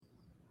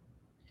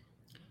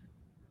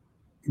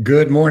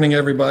Good morning,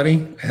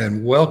 everybody,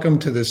 and welcome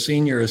to the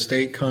Senior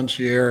Estate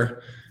Concierge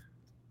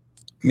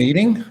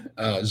meeting,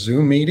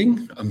 Zoom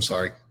meeting. I'm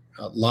sorry,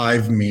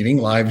 live meeting,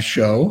 live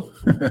show.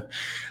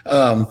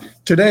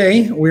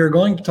 Today, we are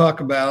going to talk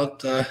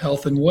about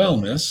health and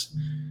wellness,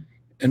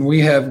 and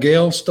we have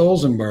Gail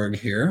Stolzenberg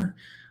here.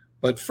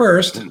 But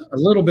first, a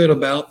little bit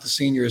about the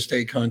Senior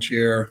Estate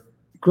Concierge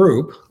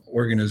group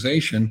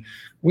organization.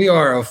 We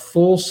are a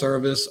full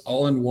service,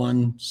 all in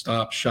one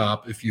stop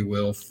shop, if you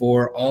will,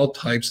 for all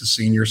types of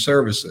senior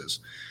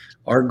services.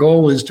 Our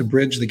goal is to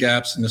bridge the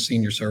gaps in the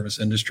senior service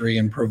industry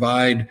and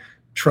provide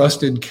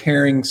trusted,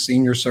 caring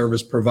senior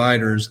service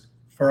providers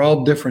for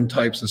all different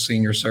types of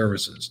senior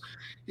services.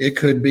 It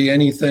could be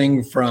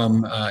anything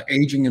from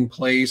aging in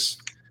place,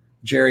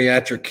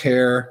 geriatric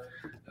care.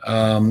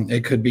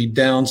 It could be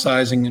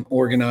downsizing and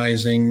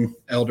organizing,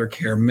 elder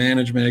care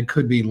management. It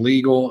could be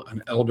legal,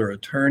 an elder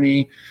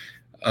attorney,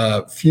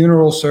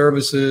 funeral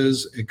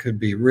services. It could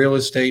be real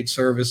estate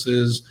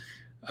services,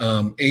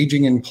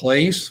 aging in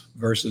place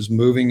versus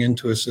moving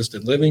into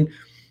assisted living.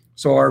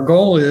 So our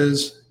goal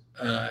is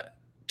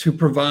to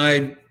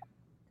provide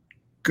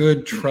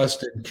good,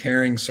 trusted,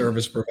 caring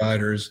service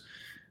providers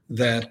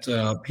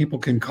that people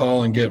can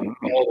call and get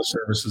all the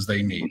services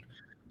they need.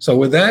 So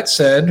with that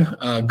said,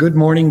 good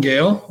morning,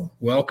 Gail.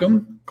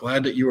 Welcome.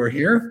 Glad that you are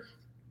here.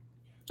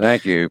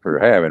 Thank you for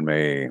having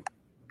me.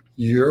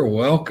 You're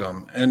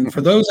welcome. And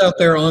for those out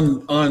there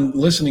on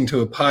listening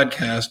to a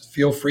podcast,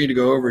 feel free to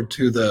go over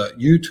to the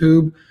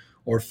YouTube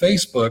or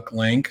Facebook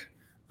link.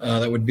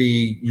 That would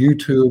be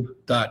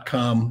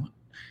youtube.com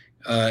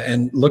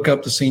and look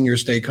up the Senior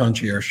Estate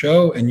Concierge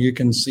Show, and you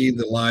can see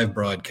the live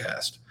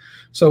broadcast.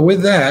 So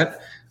with that,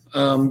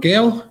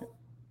 Gail,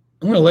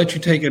 I'm going to let you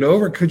take it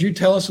over. Could you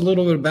tell us a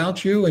little bit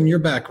about you and your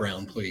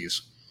background,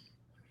 please?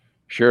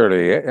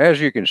 Surely.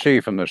 As you can see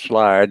from the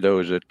slide,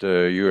 those that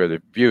you are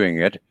viewing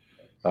it,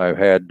 I've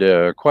had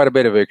quite a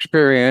bit of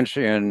experience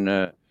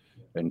in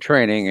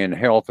training in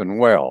health and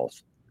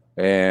wealth.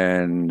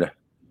 And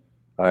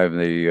I have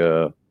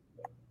the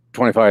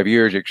 25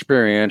 years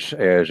experience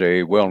as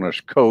a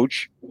wellness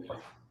coach,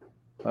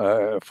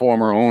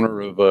 former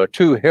owner of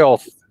two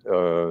health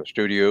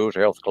studios,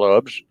 health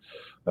clubs,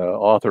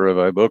 author of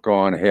a book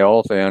on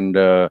health,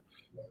 and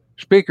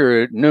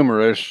speaker at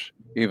numerous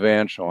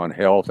events on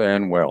health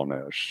and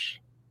wellness.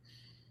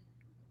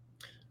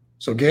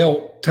 So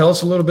Gail, tell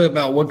us a little bit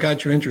about what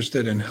got you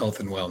interested in health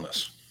and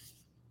wellness.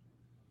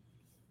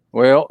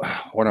 Well,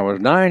 when I was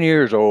 9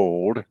 years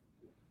old,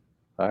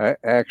 I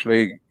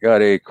actually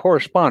got a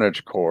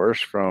correspondence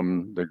course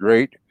from the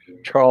great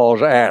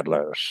Charles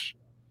Atlas.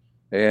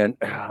 And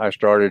I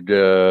started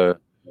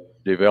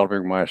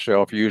developing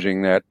myself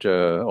using that,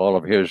 all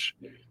of his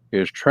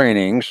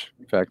trainings.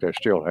 In fact, I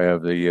still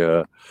have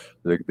the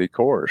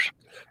course.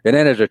 And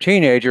then as a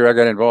teenager, I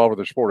got involved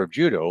with the sport of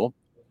judo.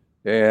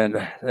 And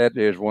that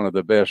is one of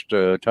the best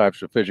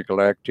types of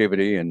physical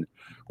activity and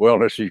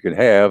wellness you could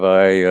have.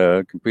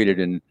 I competed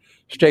in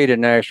state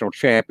and national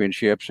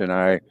championships, and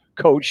I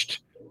coached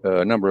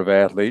a number of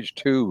athletes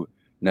to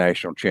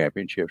national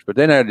championships. But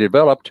then I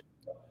developed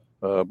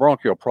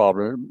bronchial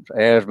problems,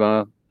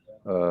 asthma,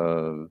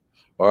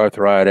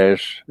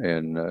 arthritis,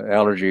 and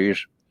allergies.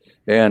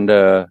 And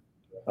I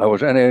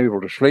was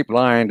unable to sleep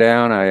lying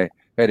down. I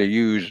had to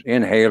use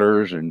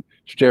inhalers and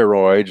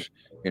steroids.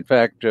 In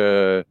fact,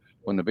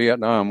 when the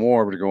Vietnam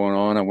War was going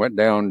on, I went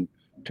down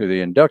to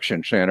the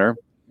induction center,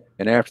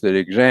 and after they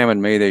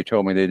examined me, they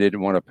told me they didn't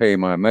want to pay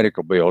my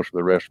medical bills for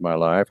the rest of my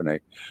life, and they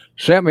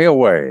sent me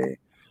away.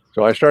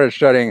 So I started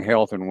studying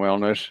health and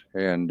wellness,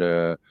 and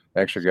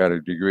actually got a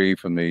degree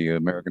from the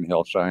American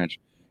Health Science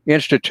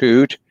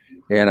Institute,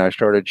 and I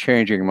started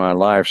changing my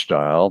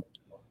lifestyle.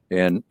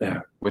 And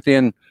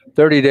within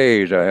 30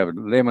 days, I have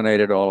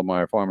eliminated all of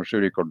my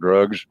pharmaceutical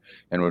drugs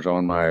and was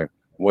on my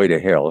way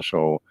to health.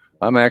 So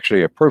I'm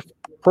actually a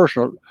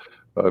personal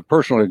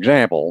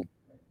example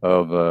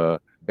of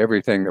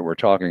everything that we're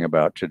talking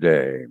about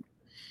today.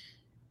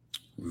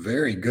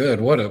 Very good.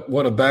 What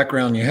a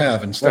background you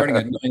have. And starting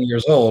at 9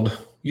 years old,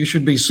 you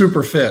should be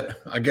super fit.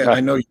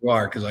 I know you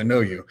are, because I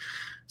know you.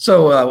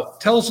 So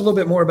tell us a little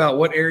bit more about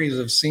what areas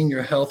of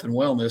senior health and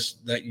wellness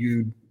that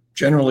you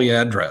generally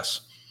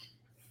address.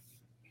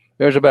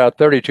 There's about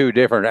 32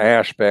 different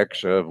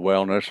aspects of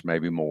wellness,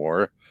 maybe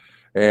more.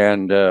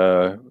 And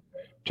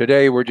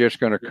today we're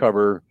just going to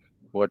cover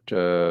what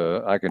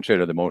I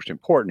consider the most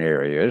important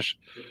areas: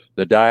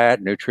 the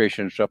diet,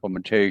 nutrition,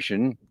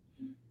 supplementation,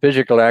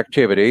 physical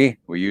activity,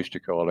 we used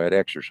to call that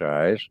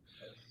exercise,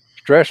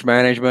 stress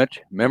management,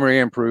 memory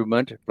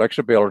improvement,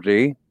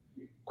 flexibility,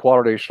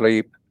 quality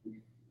sleep,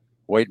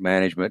 weight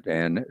management,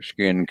 and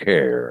skin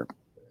care.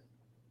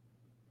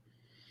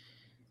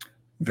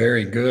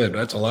 Very good.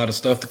 That's a lot of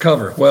stuff to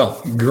cover.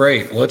 Well,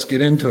 great. Let's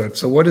get into it.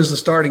 So what is the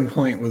starting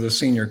point with a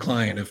senior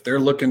client? If they're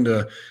looking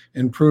to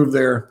improve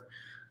their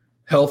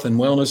health and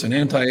wellness and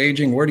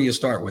anti-aging, where do you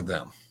start with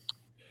them?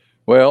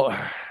 Well,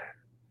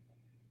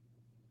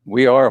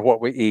 we are what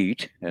we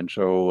eat. And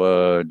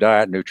so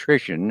diet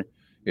nutrition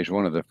is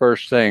one of the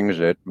first things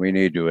that we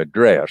need to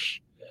address.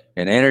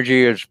 And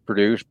energy is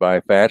produced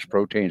by fats,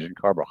 proteins, and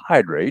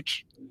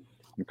carbohydrates.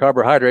 And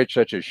carbohydrates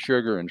such as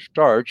sugar and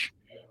starch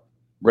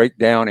break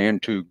down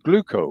into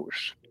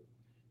glucose.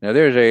 Now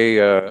there's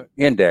a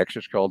index,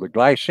 it's called the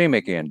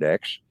glycemic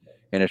index,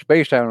 and it's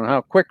based on how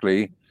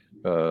quickly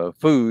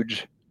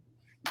foods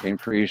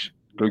increase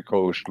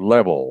glucose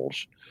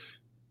levels.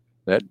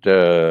 That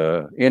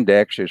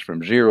index is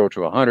from 0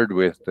 to 100,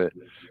 with the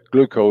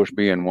glucose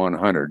being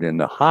 100. And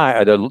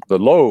the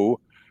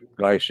low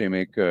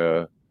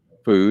glycemic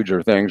foods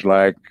are things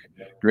like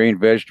green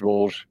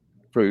vegetables,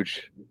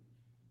 fruits,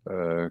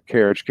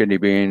 carrots, kidney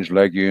beans,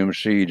 legumes,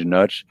 seeds,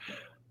 nuts.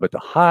 But the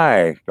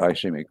high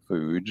glycemic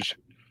foods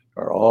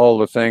are all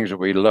the things that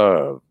we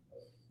love: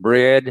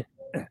 bread,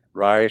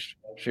 rice,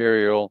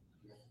 cereal,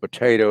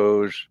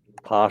 potatoes,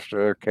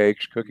 pasta,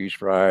 cakes, cookies,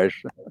 fries.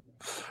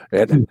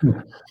 And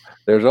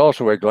there's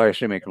also a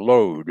glycemic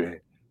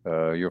load.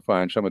 You'll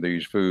find some of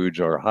these foods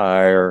are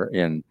higher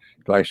in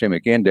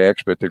glycemic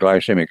index, but the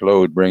glycemic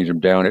load brings them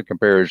down. It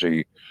compares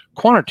the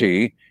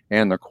quantity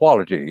and the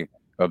quality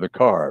of the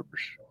carbs.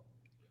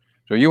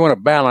 So you want to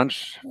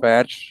balance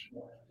fats,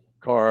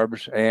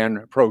 carbs,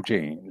 and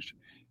proteins.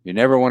 You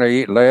never want to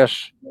eat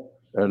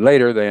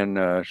later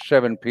than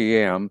 7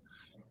 p.m.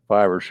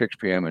 5 or 6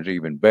 p.m. is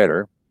even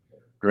better.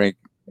 Drink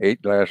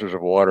 8 glasses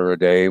of water a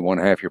day,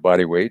 1/2 your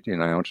body weight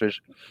in ounces,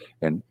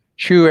 and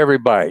chew every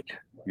bite.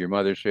 Your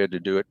mother said to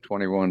do it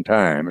 21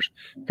 times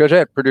because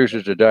that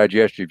produces the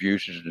digestive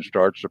juices and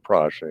starts the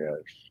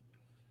process.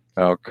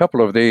 Now, a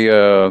couple of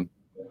the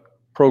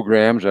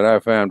programs that I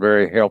found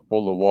very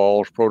helpful: the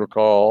Walls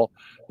Protocol,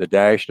 the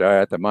DASH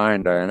diet, the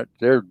Mind diet,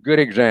 they're good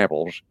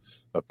examples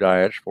of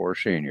diets for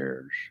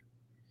seniors.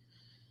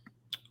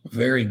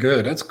 Very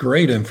good. That's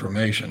great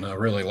information. I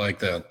really like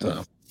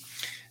that.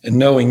 And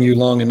knowing you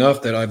long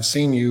enough that I've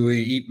seen you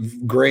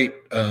eat great,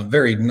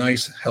 very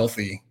nice,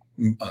 healthy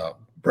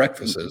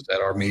breakfasts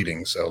at our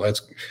meetings. So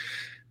that's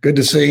good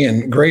to see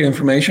and great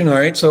information. All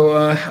right.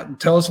 So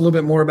tell us a little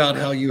bit more about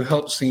how you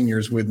help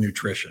seniors with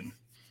nutrition.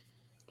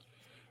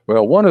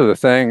 Well, one of the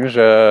things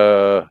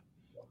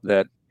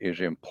that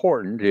is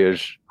important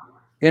is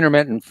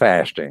intermittent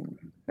fasting.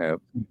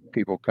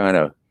 People kind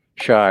of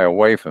shy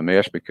away from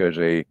this because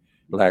they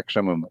lack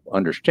some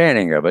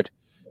understanding of it,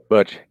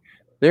 but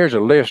there's a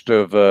list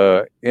of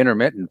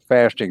intermittent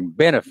fasting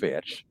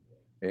benefits,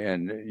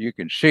 and you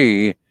can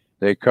see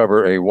they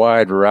cover a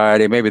wide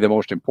variety. Maybe the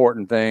most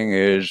important thing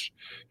is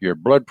your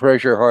blood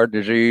pressure, heart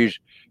disease,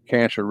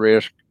 cancer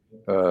risk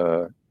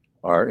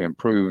are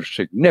improved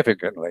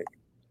significantly.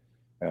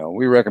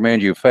 We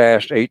recommend you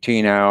fast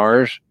 18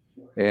 hours,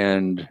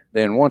 and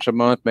then once a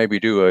month, maybe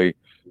do a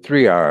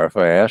 3-hour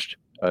fast,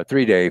 a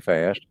 3-day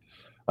fast.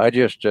 I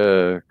just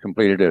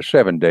completed a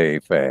 7-day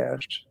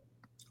fast.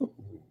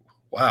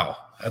 Wow,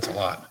 that's a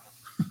lot.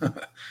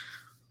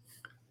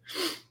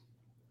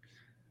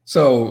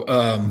 So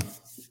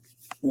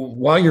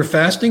while you're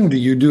fasting, do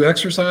you do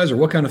exercise, or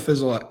what kind of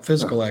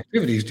physical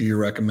activities do you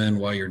recommend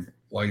while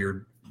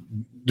you're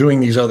doing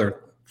these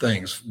other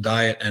things,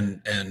 diet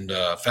and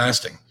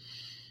fasting?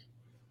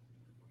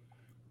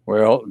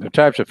 Well, the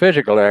types of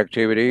physical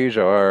activities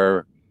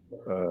are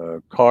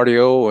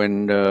cardio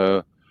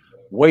and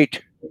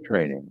weight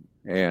training,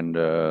 and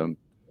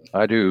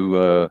I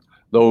do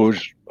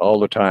those all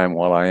the time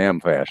while I am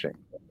fasting.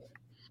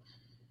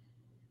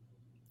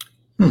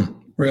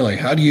 Really?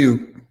 How do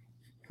you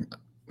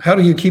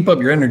keep up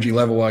your energy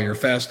level while you're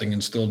fasting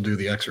and still do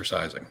the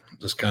exercising?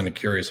 Just kind of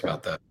curious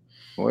about that.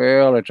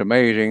 Well, it's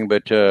amazing,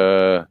 but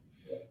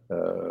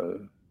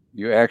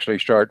you actually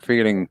start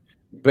feeling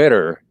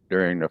better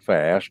during the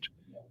fast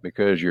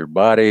because your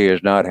body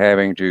is not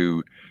having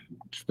to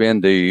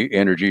spend the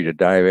energy to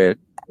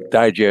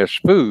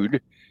digest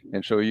food,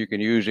 and so you can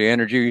use the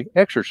energy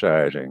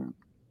exercising.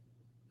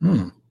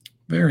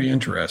 Very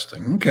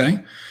interesting.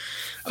 Okay.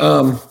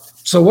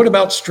 So what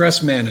about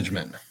stress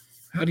management?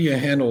 How do you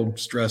handle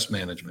stress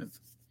management?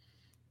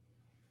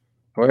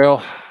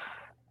 Well,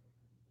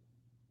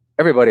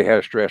 everybody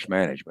has stress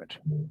management.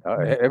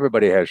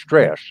 Everybody has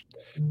stress,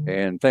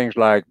 and things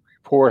like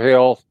poor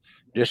health,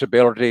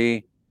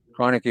 disability,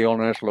 chronic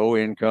illness, low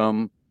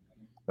income,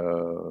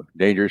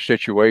 dangerous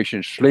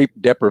situations, sleep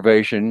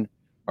deprivation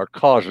are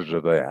causes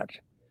of that.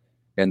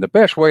 And the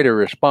best way to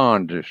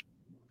respond to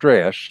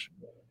stress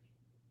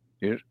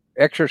is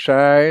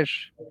exercise.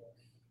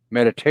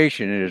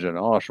 Meditation is an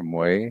awesome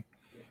way.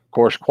 Of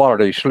course,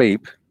 quality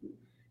sleep,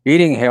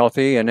 eating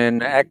healthy, and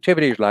then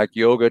activities like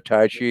yoga,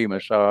 tai chi,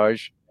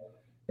 massage.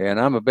 And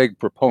I'm a big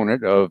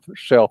proponent of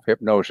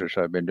self-hypnosis.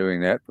 I've been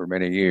doing that for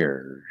many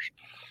years.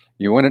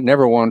 You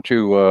never want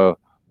to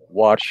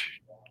watch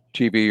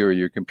TV or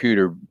your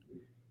computer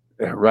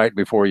right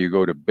before you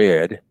go to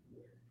bed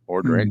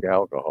or drink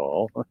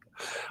alcohol.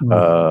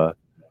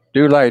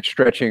 Do light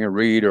stretching, a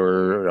read,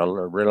 or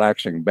a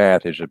relaxing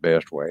bath is the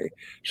best way.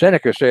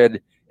 Seneca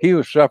said, "He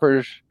who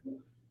suffers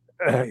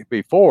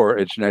before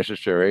it's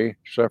necessary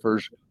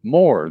suffers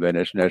more than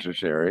it's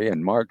necessary."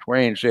 And Mark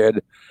Twain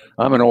said,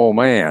 "I'm an old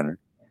man,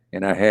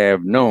 and I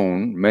have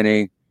known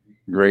many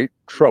great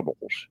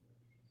troubles."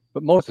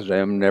 but most of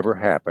them never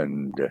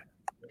happened.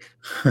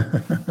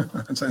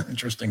 That's an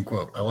interesting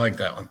quote. I like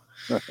that one.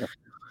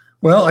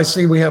 Well, I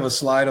see we have a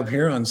slide up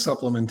here on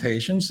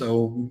supplementation.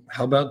 So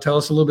how about tell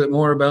us a little bit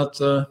more about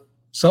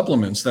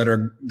supplements that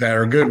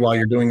are good while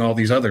you're doing all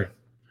these other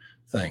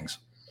things?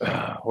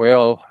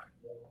 Well,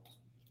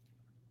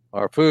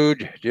 our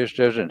food just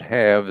doesn't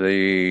have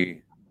the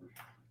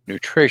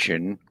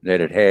nutrition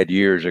that it had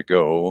years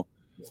ago.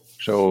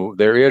 So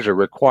there is a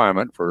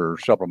requirement for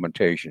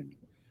supplementation.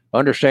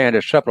 Understand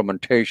that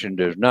supplementation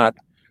does not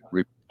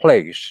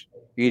replace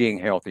eating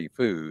healthy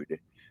food,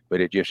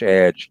 but it just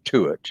adds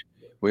to it.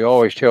 We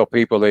always tell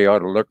people they ought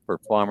to look for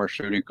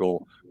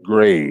pharmaceutical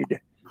grade.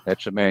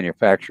 That's the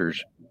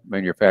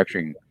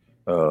manufacturing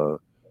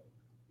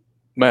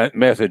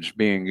methods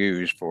being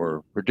used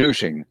for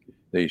producing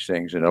these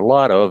things. And a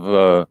lot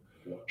of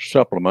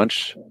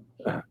supplements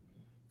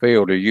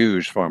fail to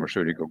use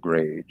pharmaceutical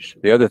grades.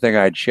 The other thing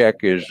I'd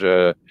check is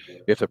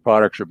if the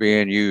products are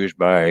being used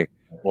by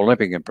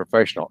Olympic and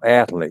professional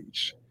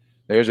athletes.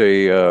 There's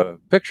a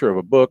picture of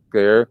a book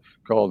there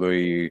called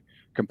the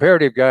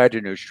Comparative Guide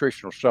to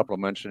Nutritional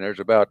Supplements, and there's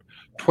about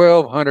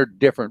 1,200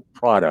 different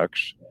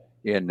products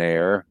in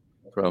there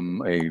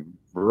from a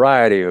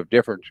variety of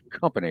different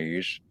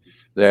companies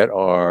that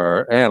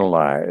are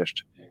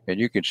analyzed. And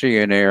you can see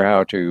in there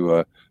how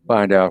to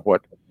find out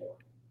what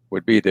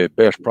would be the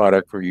best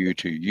product for you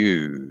to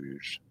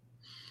use.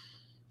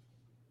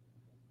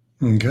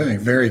 Okay,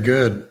 very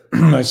good.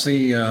 I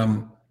see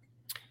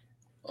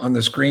on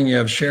the screen you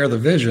have Share the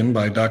Vision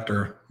by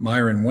Dr.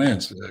 Myron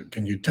Wentz.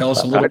 Can you tell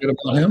us a little bit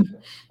about him?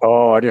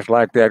 Oh, I just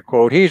like that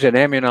quote. He's an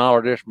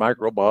immunologist,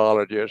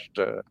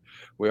 microbiologist.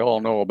 We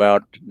all know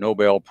about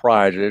Nobel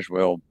Prizes.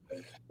 Well,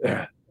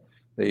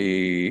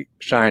 the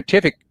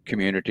scientific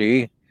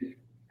community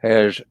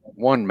has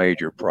one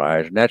major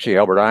prize, and that's the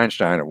Albert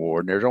Einstein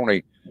Award. And there's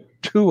only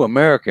 2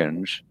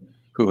 Americans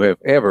who have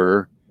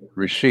ever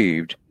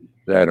received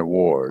that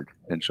award.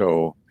 And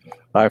so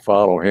I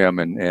follow him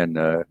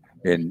and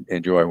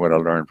enjoy what I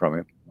learned from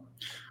him.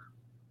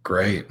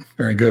 Great.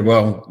 Very good.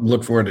 Well,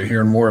 look forward to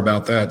hearing more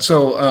about that.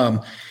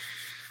 So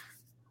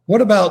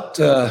what about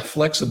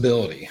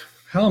flexibility?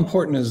 How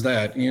important is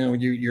that? You know,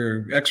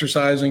 you're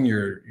exercising,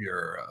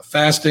 you're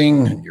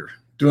fasting, and you're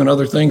doing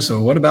other things.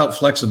 So what about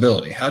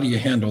flexibility? How do you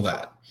handle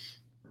that?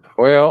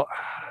 Well,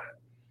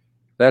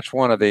 that's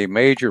one of the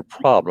major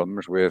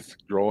problems with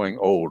growing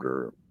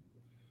older.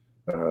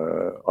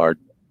 Our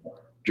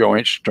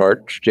joints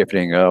start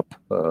stiffening up,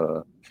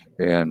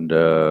 and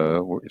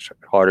it's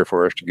harder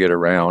for us to get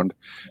around.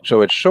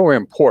 So it's so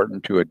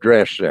important to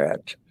address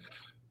that.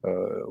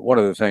 One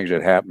of the things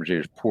that happens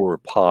is poor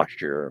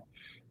posture.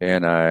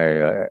 And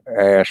I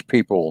ask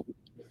people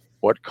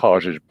what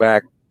causes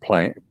back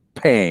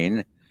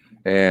pain.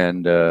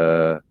 And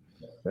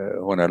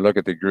when I look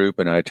at the group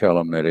and I tell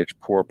them that it's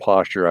poor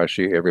posture, I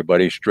see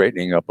everybody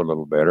straightening up a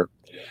little better.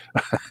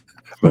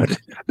 But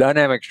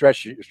dynamic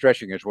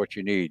stretching is what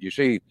you need. You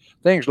see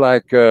things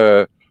like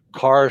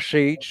car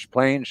seats,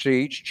 plane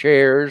seats,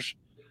 chairs,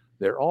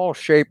 they're all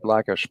shaped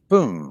like a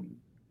spoon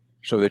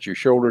so that your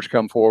shoulders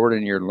come forward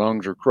and your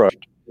lungs are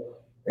crushed.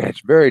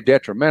 It's very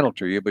detrimental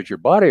to you, but your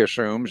body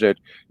assumes that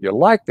you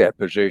like that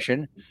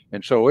position,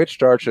 and so it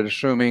starts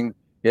assuming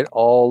it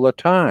all the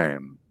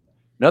time.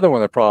 Another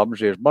one of the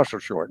problems is muscle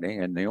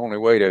shortening, and the only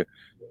way to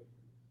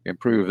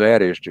improve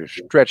that is to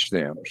stretch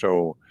them.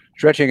 So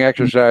stretching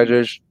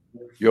exercises,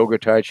 yoga,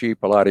 tai chi,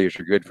 Pilates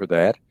are good for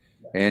that.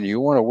 And you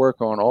want to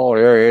work on all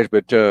areas,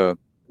 but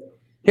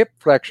hip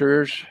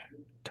flexors,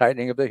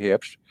 tightening of the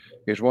hips,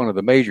 is one of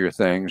the major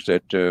things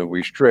that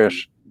we stress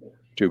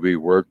to be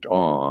worked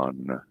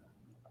on.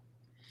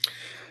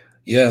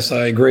 Yes,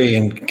 I agree.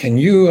 And can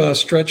you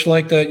stretch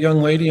like that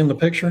young lady in the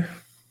picture?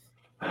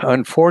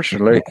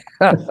 Unfortunately,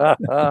 I'm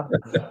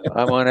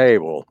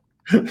unable.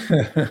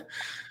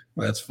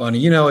 That's funny.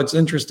 You know, it's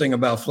interesting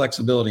about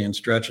flexibility and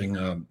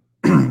stretching.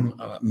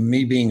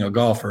 Me being a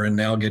golfer and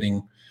now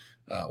getting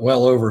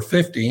well over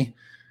 50,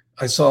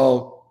 I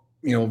saw,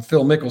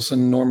 Phil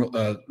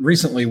Mickelson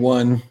recently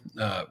won,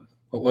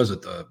 what was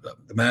it, the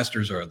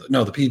Masters or the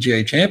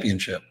PGA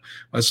Championship.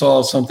 I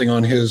saw something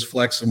on his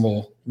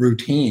flexible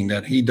routine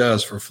that he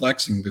does for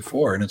flexing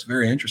before, and it's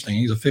very interesting.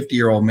 He's a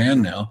 50-year-old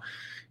man now,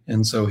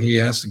 and so he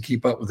has to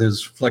keep up with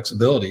his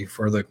flexibility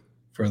for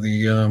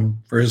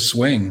his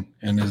swing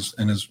and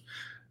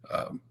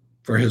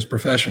for his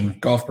profession,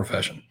 golf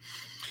profession.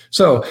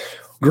 So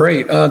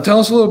great. Tell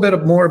us a little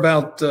bit more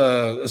about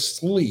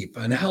sleep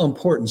and how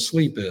important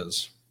sleep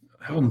is.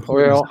 How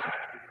important?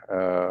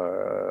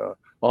 Well,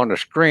 on the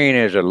screen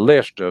is a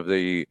list of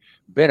the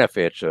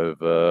benefits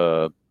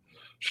of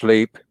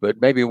sleep,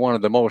 but maybe one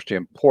of the most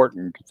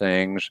important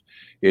things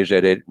is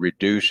that it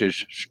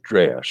reduces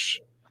stress,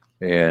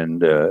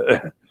 and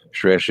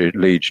stress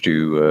leads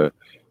to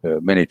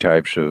many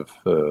types of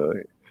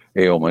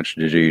ailments,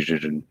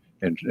 diseases,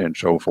 and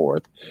so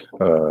forth.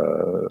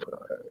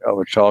 I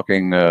was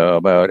talking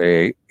about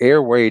a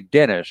airway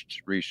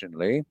dentist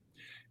recently,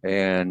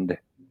 and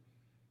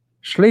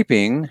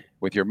sleeping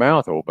with your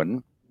mouth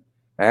open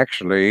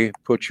actually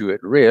puts you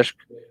at risk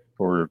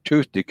for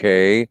tooth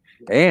decay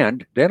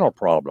and dental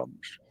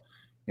problems,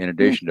 in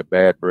addition to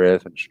bad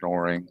breath and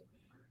snoring.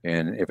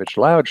 And if it's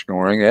loud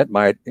snoring, that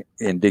might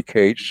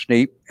indicate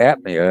sleep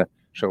apnea,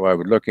 so I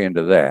would look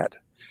into that.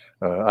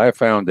 I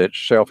found that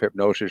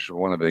self-hypnosis is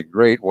one of the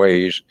great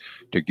ways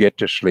to get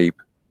to sleep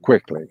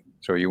quickly.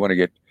 So you want to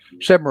get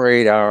 7 or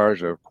 8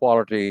 hours of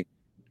quality,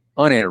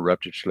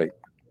 uninterrupted sleep.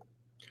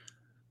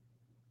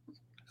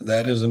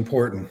 That is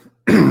important.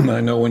 I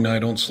know when I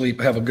don't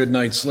have a good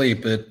night's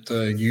sleep, it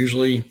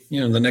usually,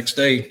 the next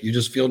day you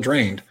just feel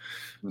drained.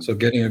 So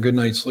getting a good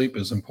night's sleep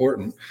is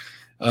important.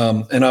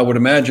 And I would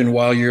imagine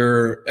while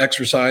you're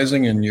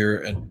exercising and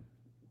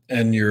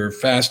you're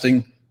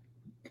fasting,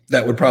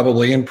 that would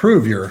probably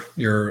improve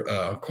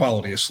your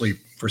quality of sleep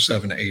for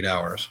 7 to 8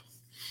 hours.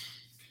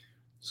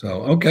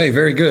 So, okay,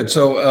 very good.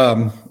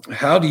 So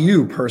how do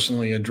you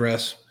personally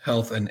address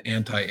health and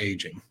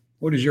anti-aging?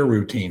 What is your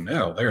routine?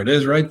 Oh, there it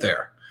is right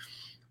there.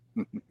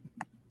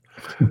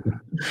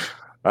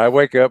 I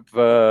wake up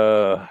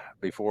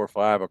before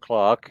 5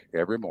 o'clock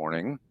every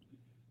morning.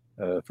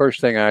 First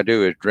thing I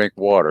do is drink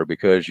water,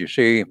 because you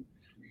see,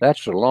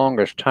 that's the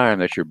longest time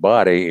that your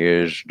body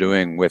is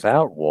doing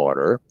without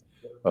water.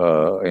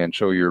 And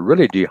so you're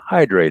really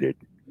dehydrated.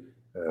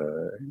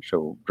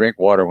 So drink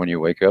water when you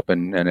wake up,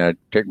 and I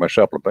take my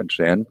supplements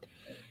in.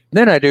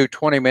 Then I do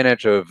 20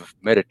 minutes of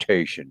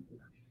meditation.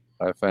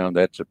 I found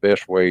that's the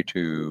best way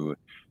to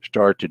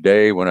start the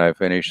day. When I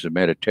finish the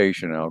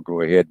meditation, I'll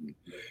go ahead and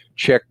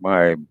check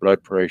my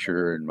blood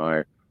pressure and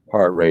my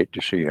heart rate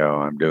to see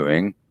how I'm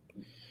doing.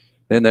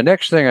 Then the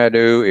next thing I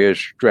do is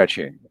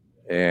stretching,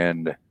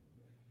 and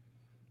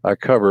I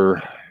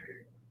cover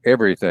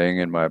everything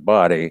in my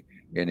body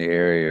in the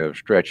area of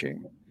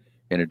stretching.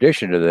 In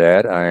addition to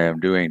that, I am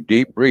doing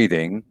deep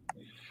breathing,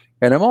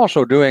 and I'm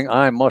also doing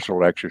eye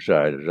muscle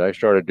exercises. I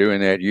started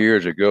doing that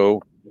years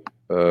ago.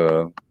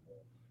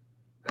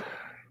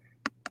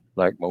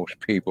 Like most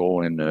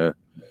people in their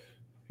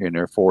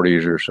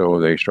 40s or so,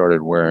 they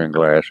started wearing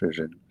glasses.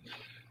 And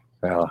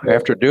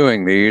after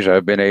doing these,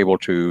 I've been able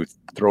to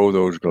throw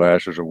those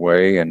glasses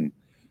away. And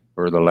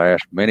for the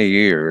last many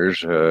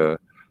years,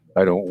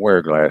 I don't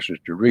wear glasses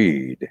to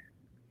read.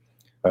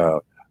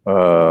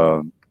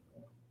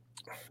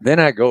 Then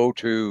I go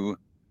to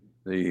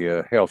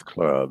the health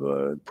club.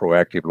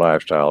 Proactive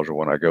Lifestyles are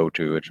one I go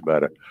to. It's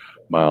about 1.25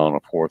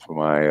 miles from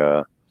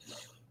my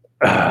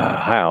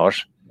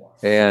house.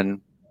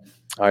 And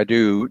I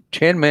do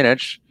 10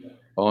 minutes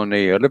on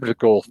the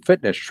elliptical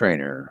fitness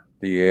trainer,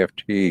 the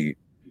EFT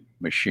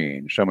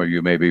machine. Some of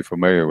you may be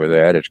familiar with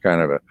that. It's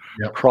kind of a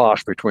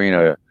cross between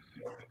a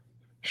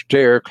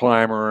stair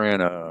climber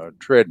and a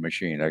tread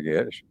machine, I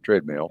guess,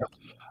 treadmill.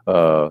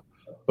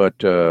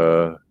 But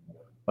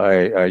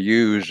I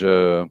use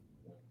the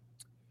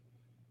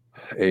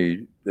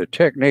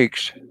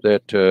techniques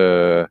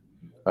that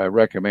I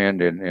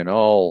recommend in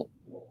all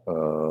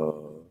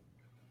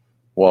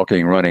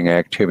walking, running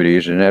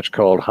activities, and that's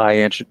called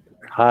high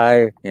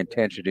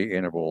intensity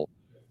interval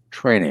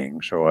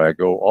training. So I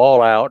go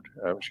all out.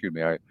 I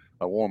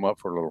warm up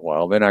for a little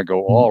while. Then I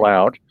go all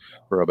out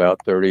for about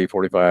 30,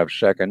 45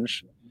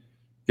 seconds,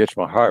 gets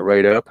my heart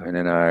rate up, and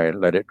then I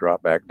let it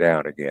drop back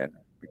down again,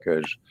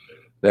 because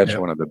that's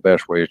one of the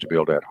best ways to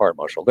build that heart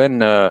muscle.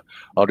 Then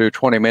I'll do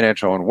 20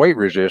 minutes on weight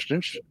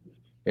resistance,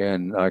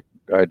 and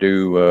I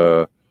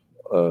do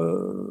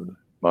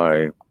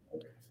my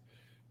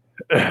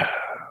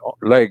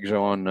legs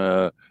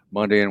on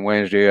Monday and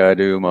Wednesday. I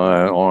do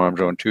my arms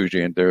on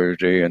Tuesday and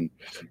Thursday, and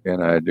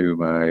I do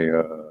my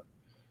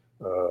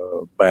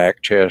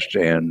back, chest,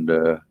 and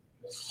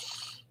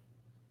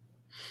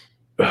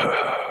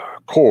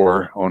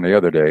core on the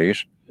other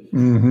days.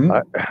 Mm-hmm.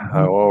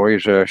 I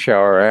always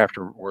shower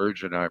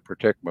afterwards, and I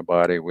protect my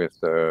body with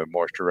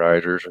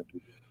moisturizers.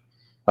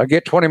 I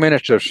get 20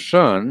 minutes of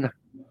sun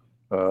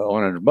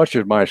on as much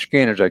of my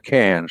skin as I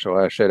can. So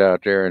I sit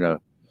out there in a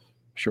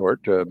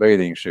short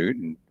bathing suit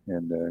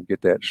and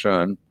get that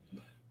sun.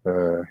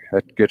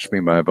 That gets me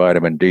my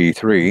vitamin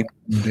D3.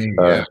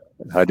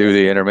 I do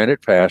the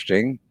intermittent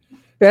fasting,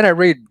 and I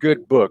read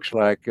good books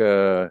like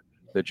The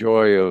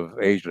Joy of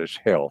Ageless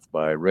Health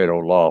by Red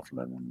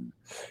O'Loughlin.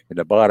 In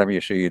the bottom,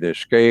 you see the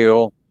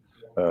scale.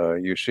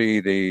 You see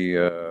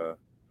the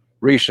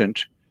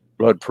recent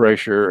blood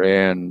pressure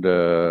and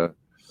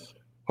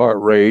heart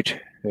rate,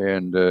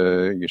 and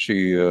you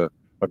see a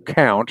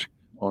count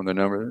on the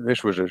number.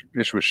 This was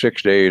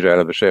 6 days out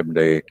of the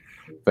 7-day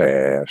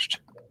fast.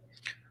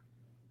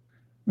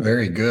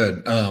 Very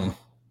good.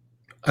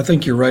 I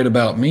think you're right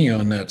about me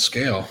on that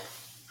scale.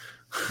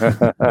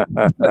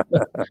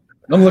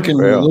 I'm looking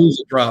to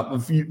lose drop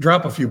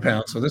a few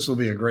pounds. So this will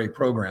be a great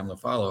program to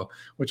follow,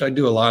 which I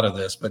do a lot of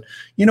this. But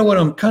you know what?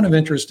 I'm kind of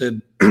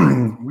interested.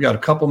 We got a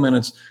couple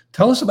minutes.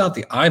 Tell us about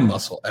the eye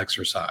muscle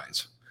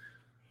exercise,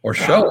 or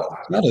show us.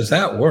 How does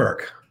that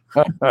work?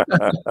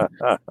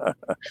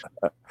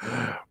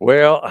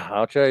 Well,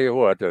 I'll tell you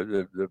what.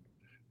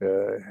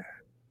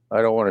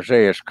 I don't want to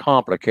say it's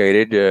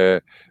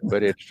complicated,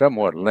 but it's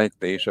somewhat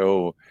lengthy.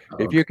 So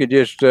if you could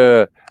just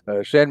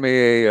send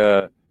me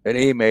an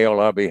email,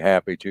 I'll be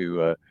happy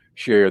to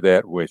share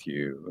that with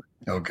you.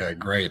 Okay,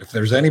 great. If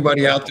there's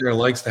anybody out there who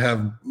likes to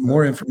have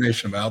more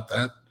information about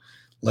that,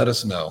 let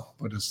us know.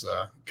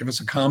 Give us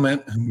a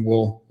comment, and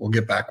we'll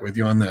get back with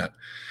you on that.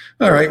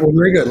 All right. Well,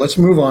 very good. Let's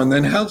move on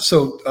then. Tell us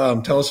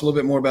a little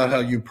bit more about how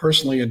you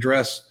personally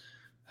address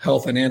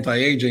health and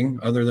anti-aging,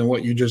 other than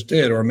what you just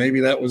did, or maybe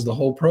that was the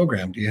whole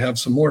program. Do you have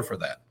some more for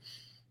that?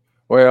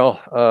 Well,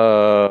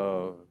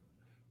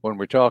 when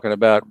we're talking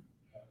about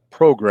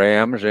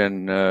programs,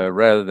 and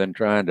rather than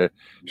trying to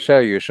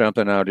sell you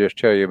something, I'll just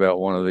tell you about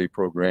one of the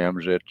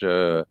programs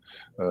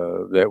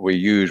that we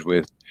use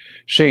with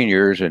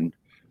seniors. And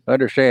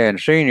understand,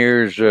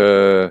 seniors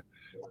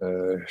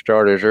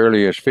start as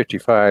early as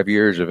 55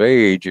 years of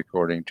age,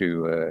 according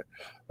to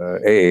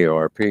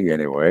AARP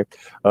anyway.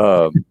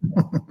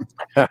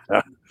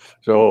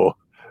 So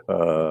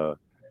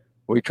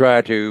we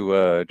try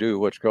to do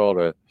what's called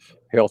a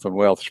health and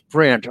wealth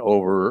sprint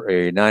over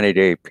a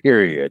 90-day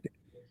period.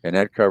 And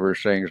that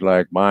covers things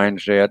like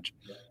mindset,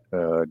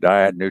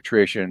 diet,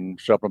 nutrition,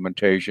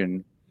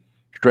 supplementation,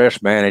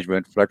 stress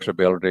management,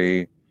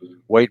 flexibility,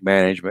 weight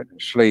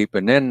management, sleep.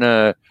 And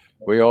then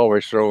we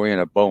always throw in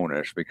a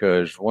bonus,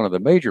 because one of the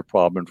major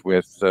problems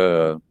with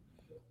the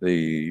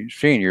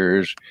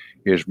seniors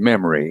is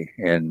memory.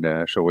 And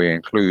so we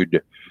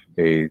include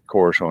a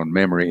course on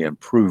memory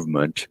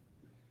improvement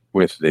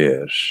with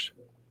this.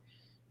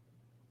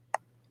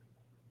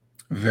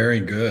 Very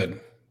good.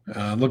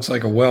 Looks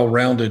like a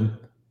well-rounded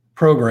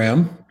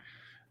program.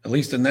 At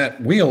least in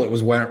that wheel, it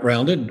was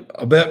rounded.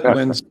 I bet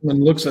when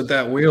someone looks at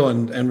that wheel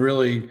and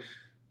really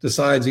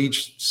decides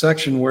each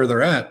section where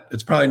they're at,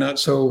 it's probably not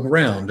so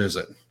round, is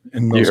it?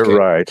 In most cases.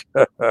 Right.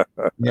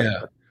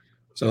 Yeah.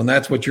 So, and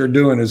that's what you're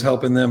doing, is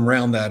helping them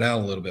round that out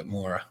a little bit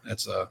more.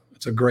 It's a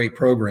great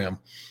program.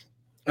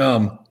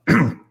 As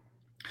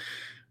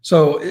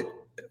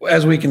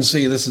we can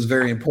see, this is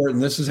very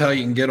important. This is how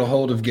you can get a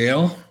hold of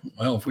Gail.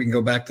 Well, if we can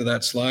go back to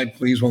that slide,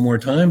 please, one more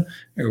time.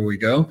 Here we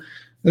go.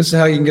 This is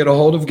how you can get a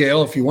hold of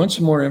Gail. If you want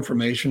some more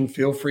information,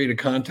 feel free to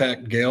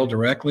contact Gail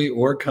directly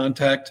or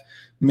contact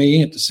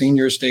me at the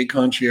Senior Estate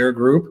Concierge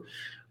Group.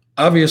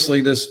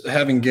 Obviously,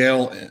 having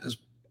Gail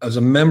as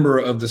a member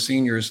of the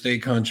Senior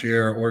Estate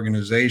Concierge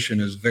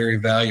organization is very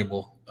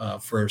valuable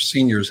for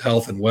seniors'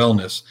 health and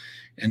wellness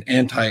and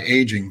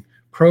anti-aging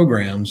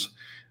programs.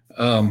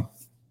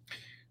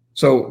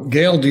 So,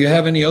 Gail, do you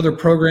have any other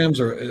programs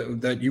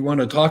that you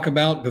want to talk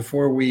about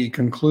before we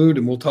conclude?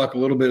 And we'll talk a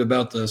little bit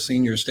about the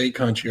Senior Estate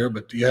Concierge,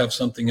 but do you have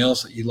something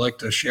else that you'd like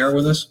to share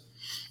with us?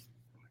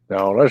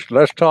 No,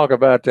 let's talk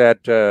about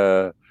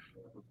that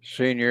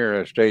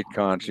Senior Estate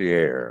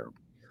Concierge.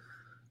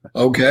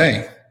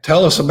 Okay.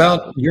 Tell us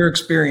about your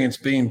experience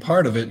being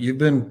part of it. You've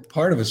been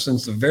part of it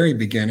since the very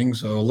beginning,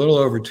 so a little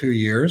over 2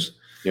 years.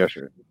 Yes,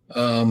 sir.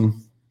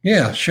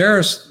 Yeah,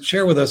 share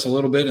with us a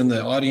little bit in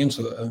the audience.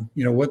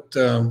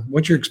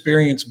 What's your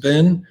experience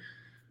been,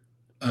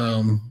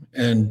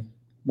 and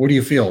what do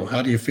you feel?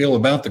 How do you feel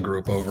about the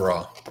group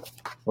overall?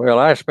 Well,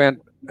 I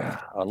spent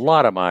a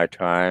lot of my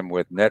time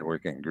with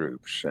networking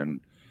groups,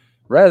 and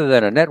rather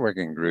than a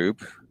networking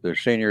group, the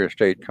Senior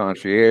Estate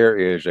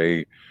Concierge is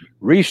a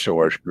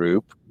resource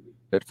group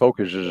that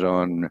focuses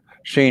on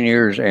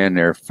seniors and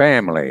their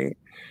family,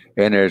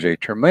 and there's a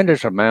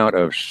tremendous amount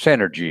of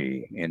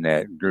synergy in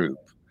that group.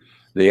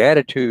 The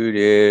attitude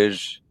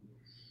is,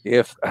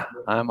 if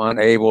I'm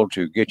unable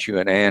to get you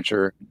an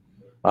answer,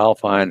 I'll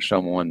find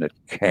someone that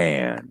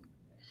can.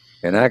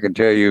 And I can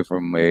tell you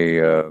from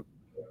a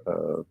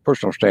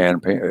personal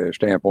standpoint,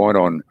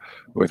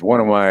 with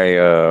one of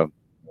my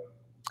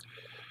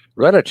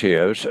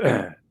relatives,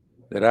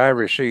 that I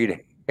received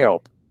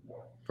help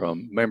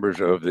from members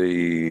of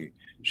the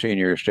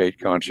Senior Estate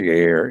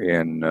Concierge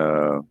in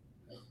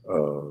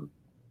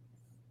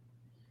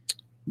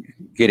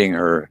getting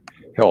her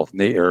health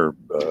need or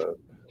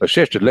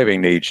assisted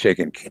living needs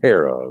taken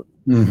care of.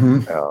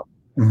 Mm-hmm.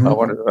 I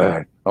want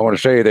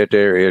to say that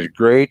there is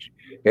great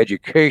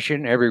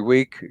education every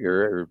week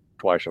or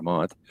twice a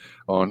month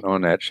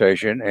on that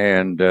session,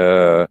 and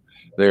there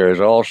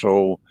is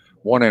also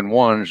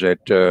one-on-ones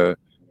that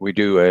we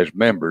do as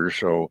members.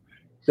 So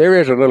there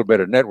is a little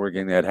bit of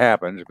networking that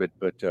happens,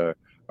 but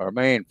our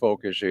main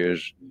focus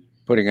is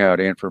putting out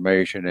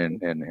information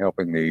and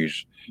helping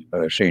these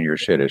senior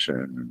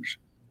citizens.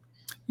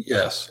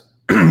 Yes.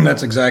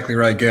 That's exactly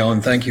right, Gail,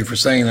 and thank you for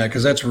saying that,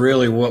 because that's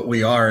really what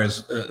we are,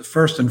 is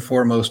first and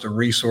foremost a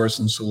resource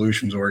and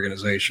solutions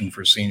organization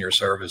for senior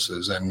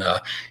services and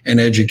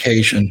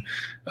education.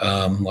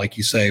 Like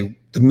you say,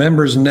 the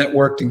members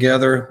network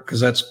together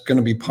because that's going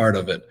to be part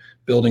of it,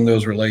 building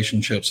those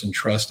relationships and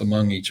trust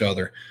among each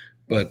other.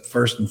 But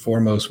first and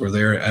foremost, we're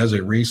there as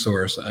a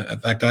resource. In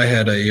fact, I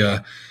had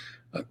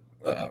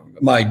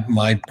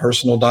my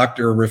personal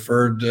doctor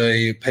referred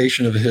a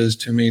patient of his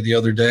to me the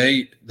other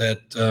day that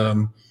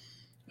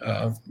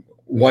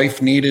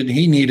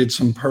he needed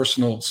some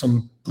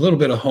little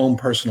bit of home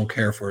personal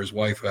care for his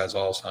wife who has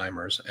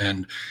Alzheimer's.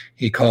 And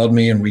he called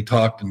me and we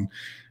talked, and,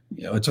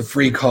 it's a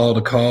free call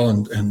to call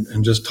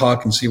and just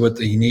talk and see what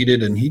he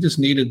needed. And he just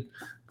needed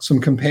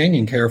some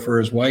companion care for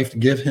his wife to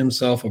give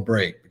himself a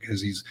break,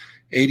 because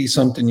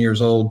 80-something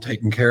years old,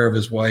 taking care of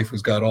his wife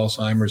who's got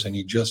Alzheimer's, and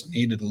he just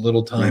needed a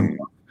little time.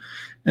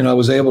 And I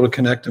was able to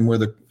connect him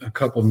with a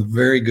couple of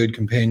very good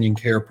companion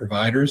care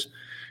providers,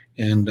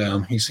 and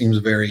he seems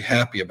very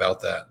happy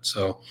about that.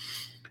 So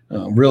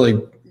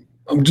really,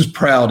 I'm just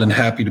proud and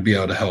happy to be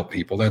able to help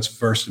people. That's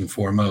first and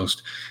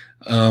foremost.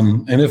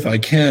 And if I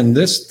can,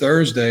 this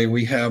Thursday,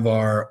 we have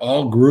our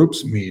all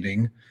groups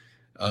meeting.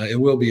 It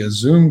will be a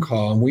Zoom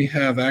call, and we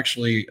have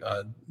actually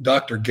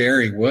Dr.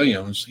 Gary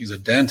Williams. He's a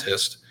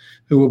dentist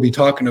who will be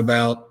talking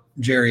about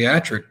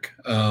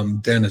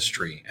geriatric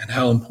dentistry and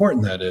how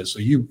important that is. So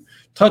you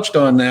touched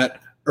on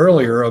that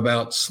earlier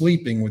about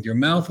sleeping with your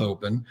mouth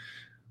open.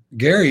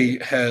 Gary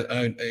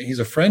he's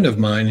a friend of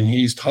mine, and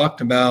he's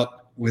talked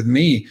about with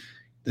me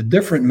the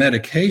different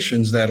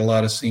medications that a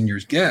lot of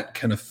seniors get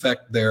can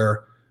affect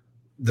their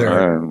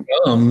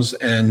gums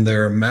and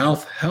their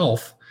mouth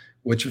health,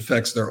 which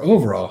affects their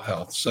overall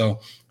health. So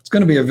it's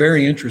going to be a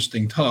very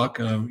interesting talk,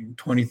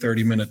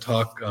 20-30-minute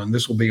talk.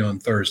 This will be on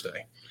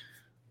Thursday.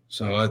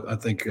 So I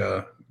think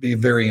be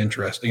very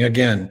interesting.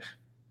 Again,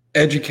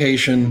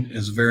 education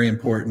is very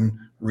important,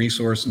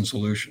 resource and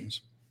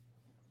solutions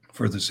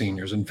for the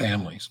seniors and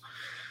families.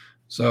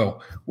 So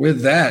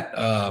with that,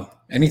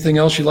 anything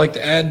else you'd like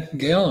to add,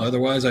 Gail?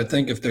 Otherwise, I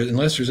think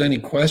unless there's any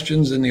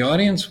questions in the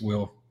audience,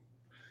 we'll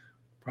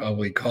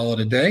probably call it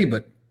a day.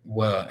 But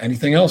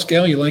anything else,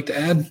 Gail, you'd like to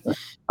add?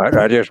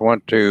 I just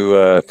want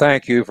to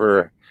thank you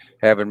for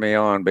having me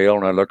on, Bill,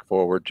 and I look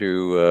forward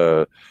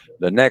to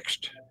the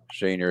next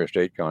Senior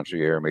Estate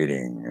Concierge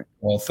meeting.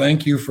 Well,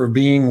 thank you for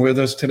being with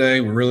us today.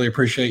 We really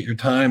appreciate your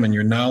time and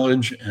your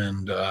knowledge,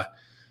 and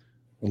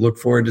we'll look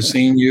forward to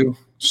seeing you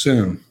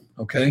soon.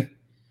 Okay?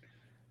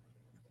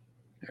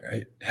 All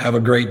right. Have a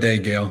great day,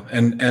 Gail.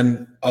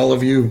 And all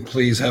of you,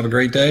 please have a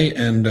great day,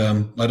 and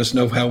let us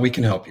know how we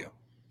can help you.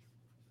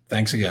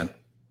 Thanks again.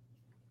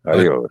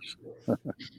 Adios.